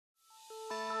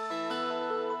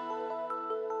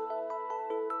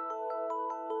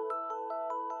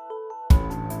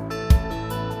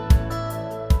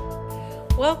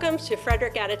Welcome to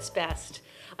Frederick at its best.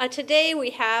 Today we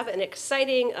have an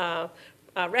exciting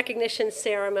recognition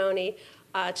ceremony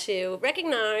to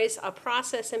recognize a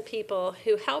process and people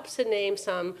who helps to name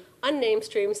some unnamed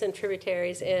streams and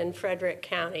tributaries in Frederick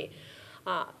County.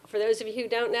 For those of you who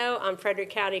don't know, I'm Frederick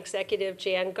County Executive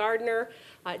Jan Gardner.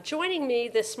 Joining me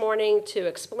this morning to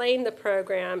explain the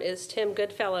program is Tim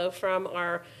Goodfellow from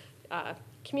our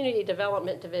Community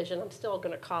Development Division. I'm still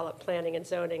going to call it Planning and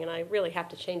Zoning, and I really have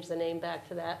to change the name back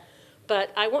to that.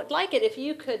 But I would like it if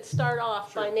you could start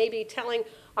off by maybe telling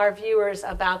our viewers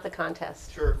about the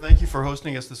contest. Sure. Thank you for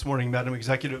hosting us this morning, Madam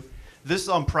Executive. This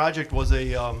project was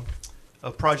a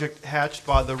project hatched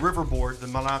by the River Board, the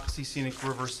Monocacy Scenic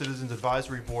River Citizens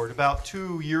Advisory Board, about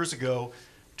 2 years ago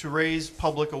to raise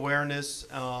public awareness,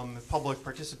 public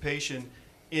participation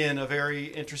in a very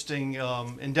interesting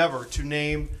endeavor to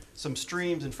name some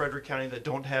streams in Frederick County that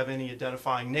don't have any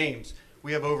identifying names.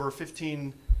 We have over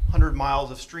 1,500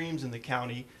 miles of streams in the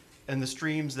county, and the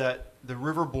streams that the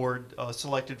River Board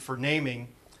selected for naming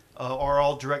are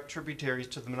all direct tributaries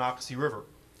to the Monocacy River.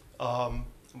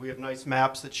 We have nice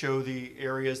maps that show the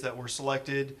areas that were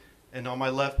selected, and on my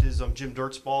left is Jim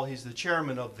Dirtsball. He's the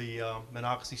chairman of the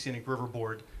Monocacy Scenic River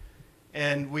Board.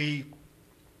 And we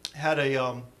had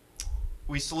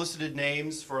we solicited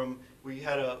names from, we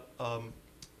had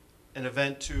an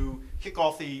event to kick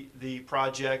off the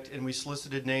project, and we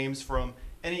solicited names from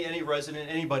any resident.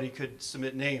 Anybody could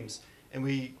submit names, and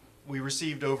we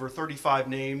received over 35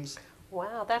 names.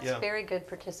 Wow, that's very good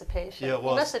participation. Yeah, it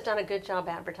was. You must have done a good job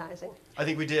advertising. I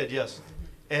think we did, yes.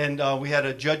 And we had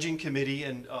a judging committee,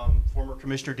 and former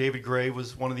Commissioner David Gray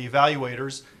was one of the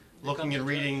evaluators, looking and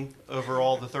reading over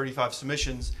all the 35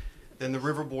 submissions. Then the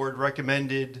River Board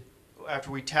recommended,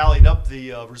 after we tallied up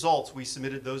the results, we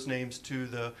submitted those names to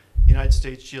the United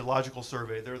States Geological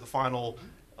Survey. They're the final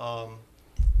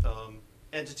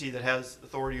entity that has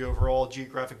authority over all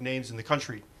geographic names in the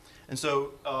country. And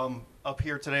so up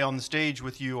here today on the stage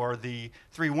with you are the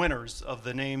 3 winners of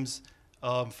the names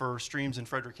for streams in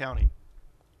Frederick County.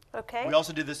 Okay. We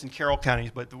also did this in Carroll County,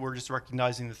 but we're just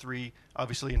recognizing the 3,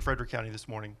 obviously, in Frederick County this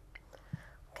morning.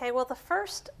 Okay, well, the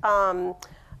first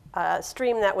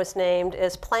stream that was named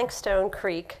is Plankstone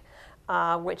Creek,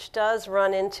 which does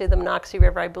run into the Monocacy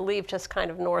River, I believe, just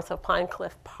kind of north of Pine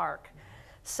Cliff Park.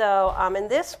 So, and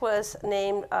this was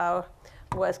named,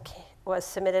 was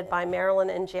submitted by Marilyn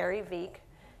and Jerry Veek.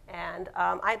 And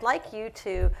I'd like you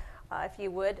to, if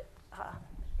you would,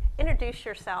 introduce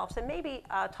yourselves and maybe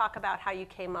talk about how you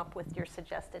came up with your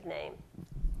suggested name.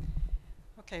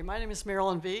 Okay, my name is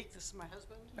Marilyn Veek. This is my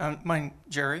husband. Mine,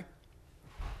 Jerry.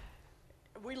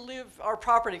 We live, our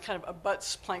property kind of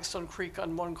abuts Plankstone Creek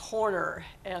on one corner.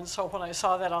 And so when I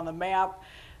saw that on the map,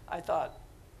 I thought,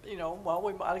 you know, well,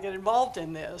 we ought to get involved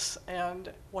in this.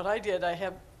 And what I did, I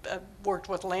have worked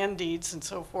with land deeds and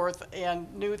so forth,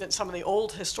 and knew that some of the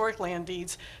old historic land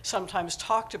deeds sometimes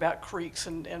talked about creeks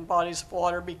and bodies of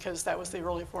water because that was the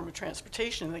early form of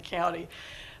transportation in the county.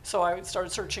 So I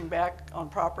started searching back on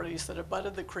properties that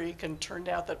abutted the creek, and turned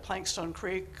out that Plankstone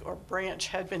Creek or branch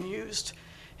had been used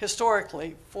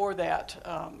historically for that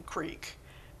creek.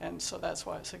 And so that's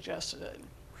why I suggested it.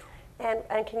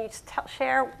 And can you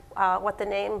share what the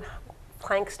name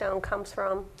Plankstone comes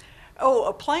from? Oh,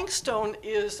 a plankstone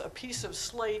is a piece of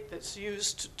slate that's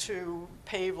used to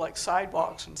pave like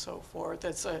sidewalks and so forth.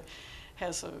 It's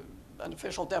has an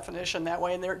official definition that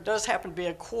way, and there does happen to be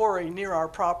a quarry near our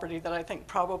property that I think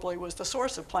probably was the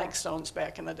source of plankstones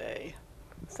back in the day.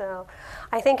 So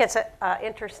I think it's an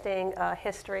interesting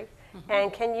history. Mm-hmm.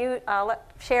 And can you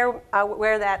share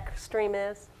where that stream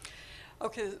is?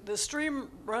 Okay, the stream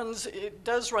runs, it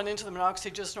does run into the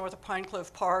Monocacy just north of Pine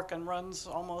Cliff Park, and runs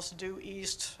almost due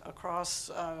east across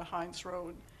Hines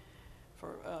Road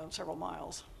for several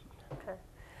miles. Okay.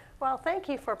 Well, thank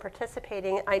you for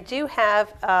participating. I do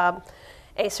have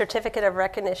a certificate of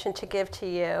recognition to give to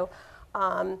you,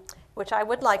 which I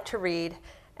would like to read.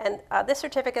 And this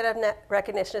certificate of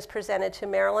recognition is presented to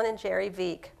Marilyn and Jerry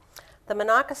Veek, the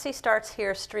Monocacy Starts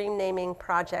Here Stream Naming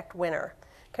Project winner.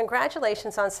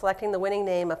 Congratulations on selecting the winning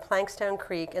name of Plankstone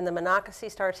Creek in the Monocacy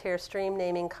Starts Here Stream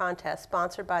Naming Contest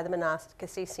sponsored by the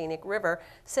Monocacy Scenic River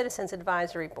Citizens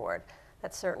Advisory Board.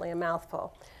 That's certainly a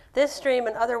mouthful. This stream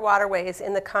and other waterways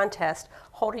in the contest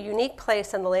hold a unique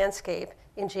place in the landscape,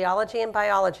 in geology and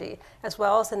biology, as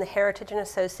well as in the heritage and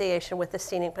association with the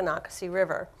scenic Monocacy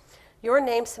River. Your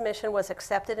name submission was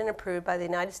accepted and approved by the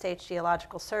United States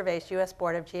Geological Survey's U.S.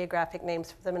 Board of Geographic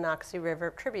Names for the Monocacy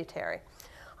River tributary.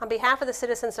 On behalf of the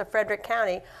citizens of Frederick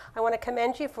County, I want to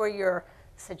commend you for your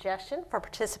suggestion, for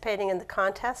participating in the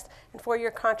contest, and for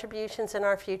your contributions in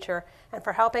our future, and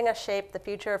for helping us shape the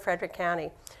future of Frederick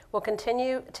County. We'll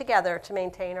continue together to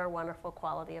maintain our wonderful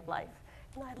quality of life.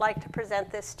 And I'd like to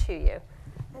present this to you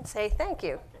and say thank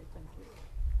you.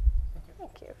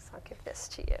 Thank you. So I'll give this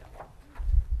to you.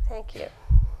 Thank you.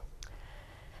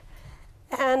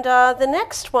 And the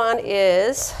next one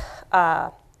is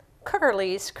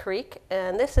Cookerlees Creek,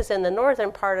 and this is in the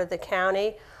northern part of the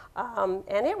county,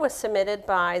 and it was submitted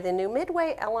by the New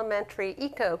Midway Elementary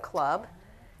Eco Club,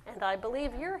 and I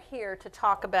believe you're here to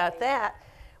talk about that.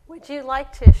 Would you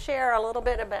like to share a little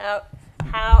bit about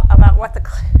what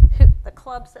the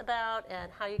club's about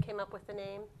and how you came up with the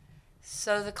name?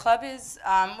 So the club is,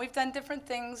 we've done different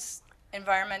things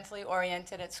environmentally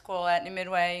oriented at school at New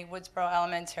Midway, Woodsboro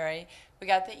Elementary. We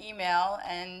got the email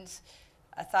and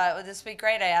I thought, well, this would be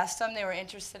great. I asked them, they were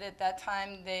interested at that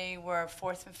time. They were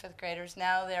 4th and 5th graders.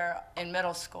 Now they're in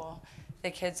middle school,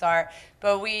 the kids are.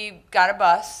 But we got a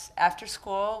bus after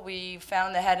school. We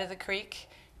found the head of the creek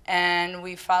and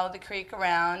we followed the creek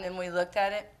around and we looked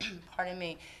at it, pardon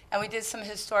me, and we did some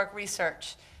historic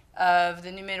research of the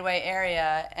New Midway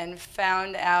area and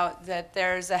found out that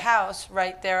there's a house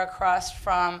right there across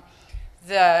from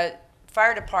the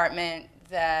fire department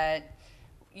that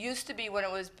used to be, when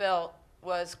it was built,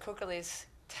 was Cookerlees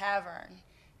Tavern.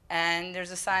 And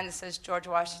there's a sign that says George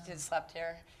Washington slept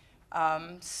here.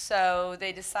 So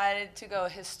they decided to go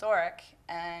historic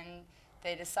and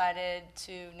they decided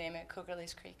to name it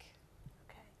Cookerlees Creek.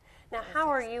 Okay. Now, how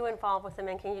are you involved with them,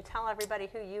 and can you tell everybody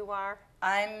who you are?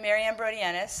 I'm Mary Ann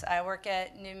Brody-Ennis. I work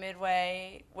at New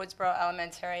Midway, Woodsboro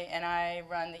Elementary, and I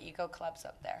run the eco clubs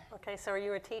up there. Okay, so are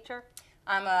you a teacher?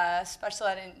 I'm a special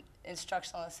ed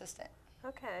instructional assistant.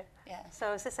 Okay. Yeah.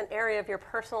 So is this an area of your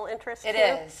personal interest It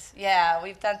too? is, yeah.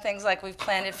 We've done things like we've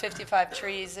planted 55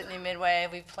 trees at New Midway.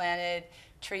 We've planted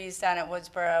trees down at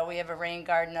Woodsboro. We have a rain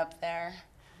garden up there.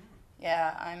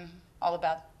 Yeah, I'm all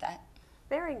about that.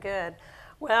 Very good.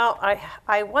 Well,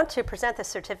 I want to present the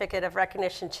certificate of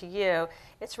recognition to you.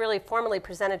 It's really formally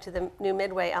presented to the New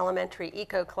Midway Elementary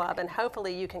Eco Club, and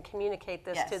hopefully you can communicate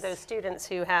this to those students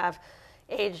who have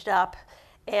aged up,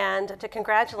 and to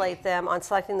congratulate them on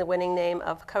selecting the winning name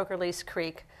of Cookerlees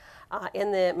Creek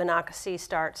in the Monocacy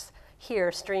Starts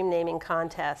Here stream naming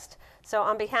contest. So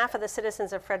on behalf of the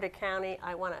citizens of Frederick County,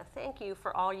 I want to thank you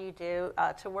for all you do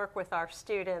to work with our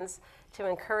students, to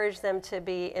encourage them to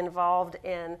be involved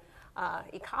in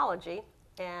ecology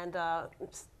and the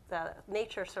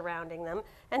nature surrounding them,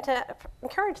 and to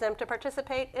encourage them to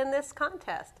participate in this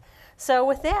contest. So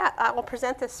with that, I will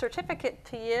present this certificate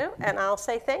to you, and I'll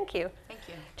say thank you. Thank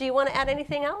you. Do you want to add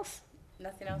anything else?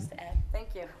 Nothing else to add.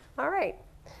 Thank you. All right.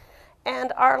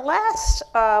 And our last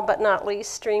but not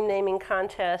least stream naming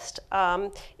contest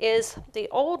is the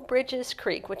Old Bridges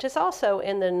Creek, which is also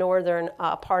in the northern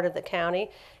part of the county.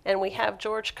 And we have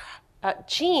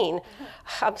Jean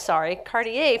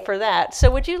Cartier for that.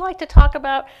 So would you like to talk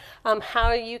about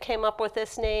how you came up with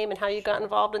this name and how you got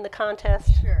involved in the contest?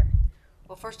 Sure.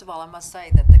 Well, first of all, I must say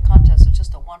that the contest is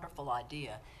just a wonderful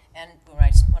idea. And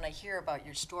when I hear about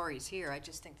your stories here, I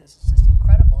just think this is just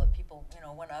incredible that people,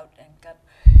 went out and got,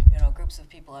 groups of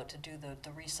people out to do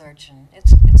the research, and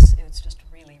it's just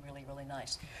really, really, really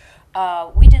nice.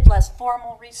 We did less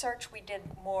formal research. We did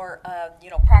more,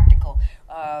 practical.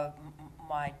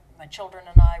 My children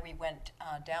and I, we went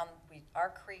down.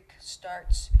 Our creek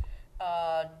starts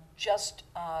just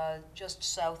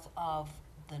south of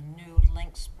the new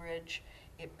Lynx Bridge.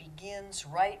 It begins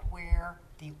right where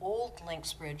the old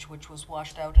Lynx Bridge, which was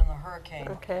washed out in the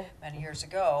hurricane many years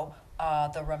ago,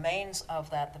 the remains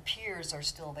of that, the piers are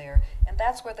still there, and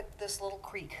that's where this little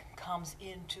creek comes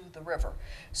into the river.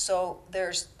 So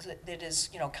it is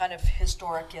kind of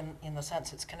historic in the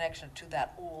sense its connection to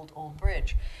that old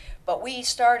bridge. But we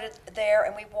started there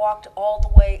and we walked all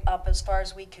the way up as far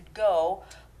as we could go,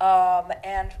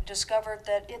 and discovered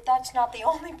that that's not the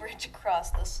only bridge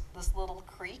across this little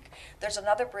creek. There's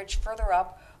another bridge further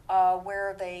up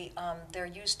where there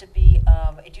used to be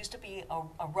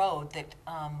a road that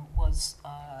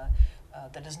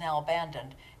that is now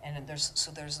abandoned, and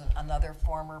there's another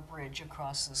former bridge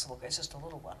across this little. It's just a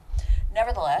little one.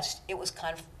 Nevertheless, it was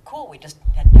kind of cool. We just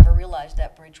had never realized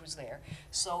that bridge was there.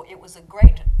 So it was a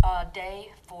great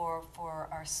day for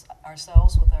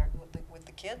ourselves with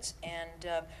the kids,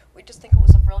 and we just think it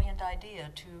was a brilliant idea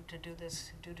to do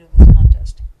this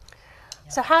contest. Yeah.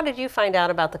 So how did you find out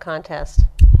about the contest?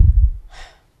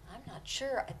 I'm not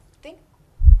sure.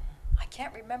 I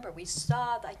can't remember. We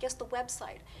saw, I guess, the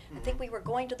website. I think we were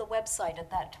going to the website at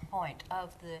that point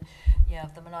of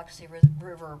the Monocacy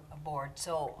River Board.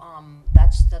 So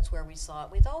that's where we saw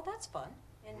it. We thought, oh, that's fun.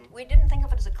 And we didn't think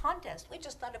of it as a contest. We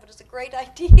just thought of it as a great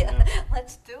idea.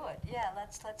 Let's do it. Yeah,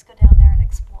 let's go down there and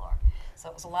explore. So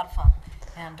it was a lot of fun,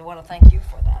 and I want to thank you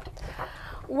for that.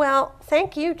 Well,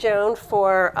 thank you, Joan,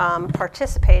 for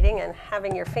participating and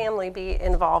having your family be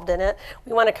involved in it.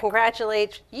 We want to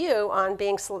congratulate you on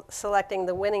being selecting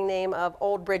the winning name of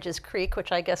Old Bridges Creek,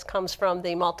 which I guess comes from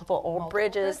the multiple old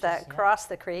bridges that cross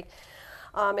the creek.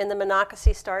 In the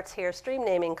Monocacy Starts Here stream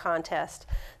naming contest.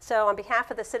 So on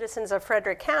behalf of the citizens of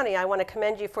Frederick County, I want to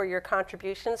commend you for your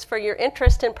contributions, for your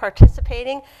interest in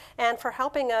participating, and for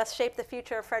helping us shape the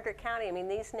future of Frederick County. I mean,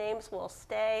 these names will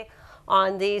stay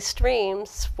on these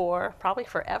streams for probably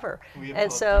forever. We have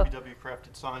and so, DBW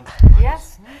crafted signs.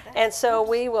 Yes. and so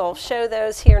we will show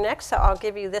those here next. So I'll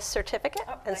give you this certificate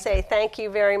and say thank you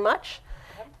very much.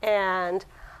 And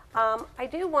I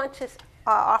do want to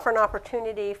offer an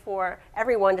opportunity for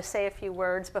everyone to say a few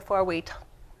words before we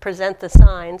present the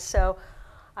signs. So,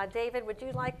 David, would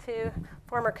you like to,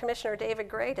 former Commissioner David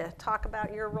Gray, to talk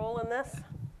about your role in this?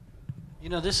 You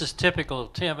know, this is typical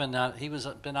of Tim, and he was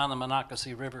been on the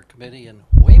Monocacy River Committee, and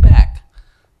way back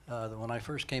when I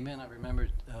first came in, I remember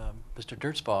Mr.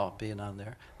 Dirtsball being on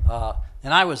there,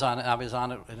 and I was on it.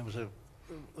 And it was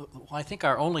I think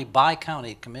our only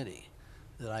bi-county committee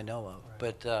that I know of.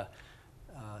 Right. But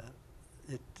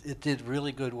it did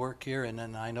really good work here, and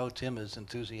then I know Tim is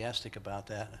enthusiastic about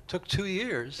that. It took 2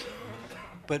 years,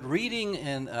 but reading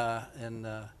and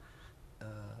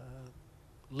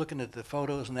looking at the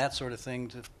photos and that sort of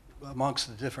thing amongst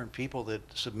the different people that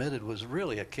submitted was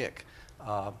really a kick,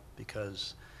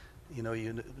 because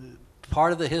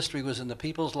part of the history was in the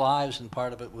people's lives, and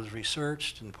part of it was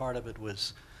researched, and part of it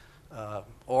was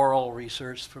oral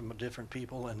research from different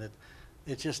people, and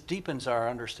it just deepens our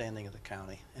understanding of the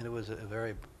county, and it was a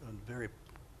very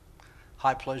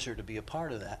high pleasure to be a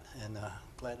part of that, and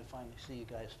glad to finally see you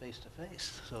guys face to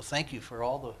face. So thank you for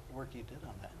all the work you did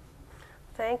on that.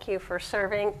 Thank you for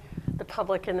serving the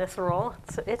public in this role.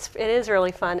 It is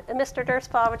really fun. And Mr.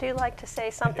 Dirtsball, would you like to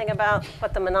say something about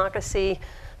what the Monocacy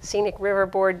Scenic River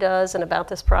Board does and about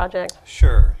this project?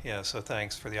 Sure. Yeah. So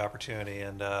thanks for the opportunity,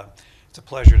 and it's a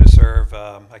pleasure to serve.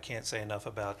 I can't say enough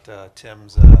about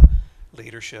Tim's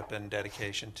leadership and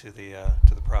dedication to the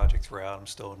project throughout. I'm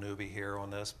still a newbie here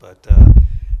on this, but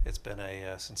it's been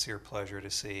a sincere pleasure to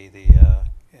see the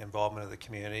involvement of the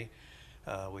community.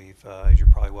 We've, as you're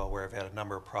probably well aware, we've had a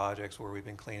number of projects where we've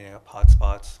been cleaning up hot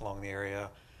spots along the area.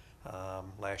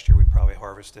 Last year we probably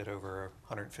harvested over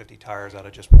 150 tires out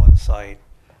of just one site.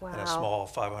 Wow. In a small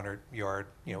 500-yard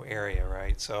area,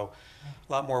 right? So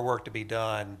a lot more work to be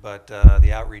done, but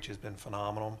the outreach has been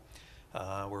phenomenal.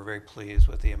 We're very pleased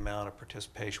with the amount of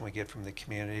participation we get from the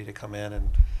community to come in and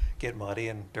get muddy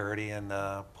and dirty and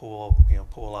pull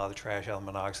a lot of the trash out of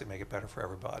the Monocacy, make it better for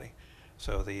everybody.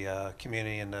 So the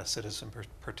community and the citizen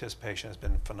participation has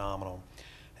been phenomenal.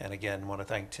 And again, I want to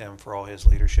thank Tim for all his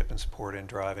leadership and support in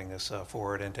driving this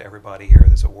forward, and to everybody here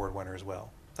that's award winner as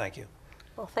well. Thank you.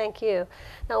 Well, thank you.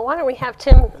 Now, why don't we have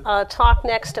Tim talk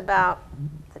next about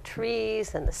the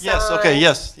trees and the signs? Yes, okay,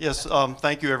 yes.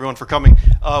 Thank you, everyone, for coming.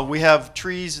 We have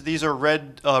trees. These are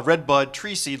red bud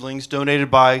tree seedlings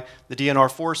donated by the DNR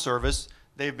Forest Service.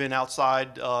 They've been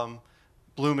outside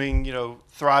blooming,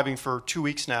 thriving for 2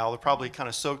 weeks now. They're probably kind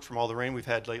of soaked from all the rain we've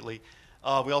had lately.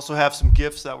 We also have some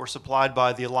gifts that were supplied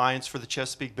by the Alliance for the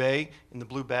Chesapeake Bay in the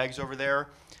blue bags over there.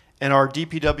 And our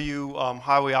DPW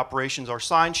Highway Operations, our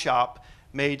sign shop,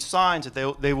 made signs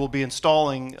that they will be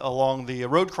installing along the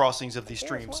road crossings of these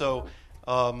streams. So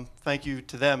thank you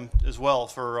to them as well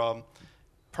for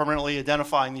permanently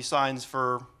identifying these signs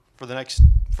for the next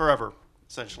forever,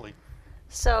 essentially.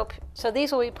 So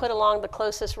these will be put along the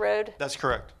closest road? That's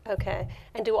correct. Okay.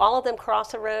 And do all of them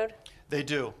cross a road? They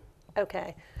do.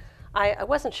 Okay. I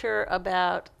wasn't sure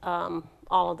about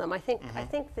all of them. I think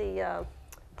the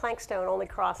Plankstone only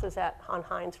crosses on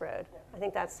Hines Road. I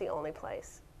think that's the only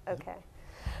place. Okay.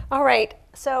 All right.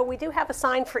 So we do have a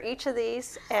sign for each of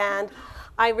these, and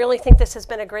I really think this has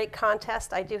been a great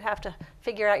contest. I do have to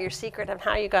figure out your secret of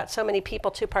how you got so many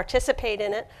people to participate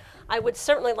in it. I would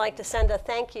certainly like to send a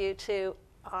thank you to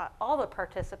all the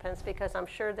participants, because I'm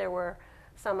sure there were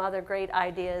some other great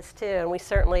ideas too, and we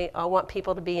certainly want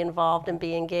people to be involved and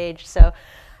be engaged. So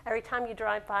every time you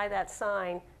drive by that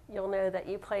sign, you'll know that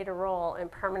you played a role in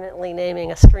permanently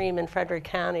naming a stream in Frederick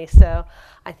County. So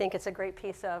I think it's a great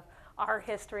piece of our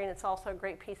history, and it's also a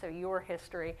great piece of your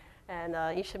history,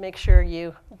 and you should make sure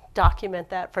you document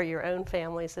that for your own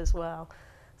families as well.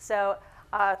 So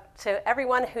to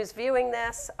everyone who's viewing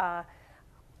this,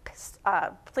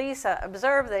 please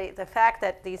observe the fact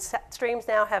that these streams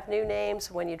now have new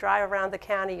names. When you drive around the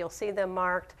county, you'll see them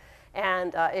marked,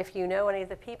 and if you know any of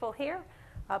the people here,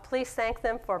 Please thank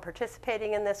them for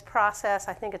participating in this process.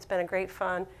 I think it's been a great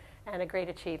fun and a great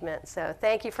achievement. So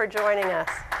thank you for joining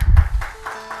us.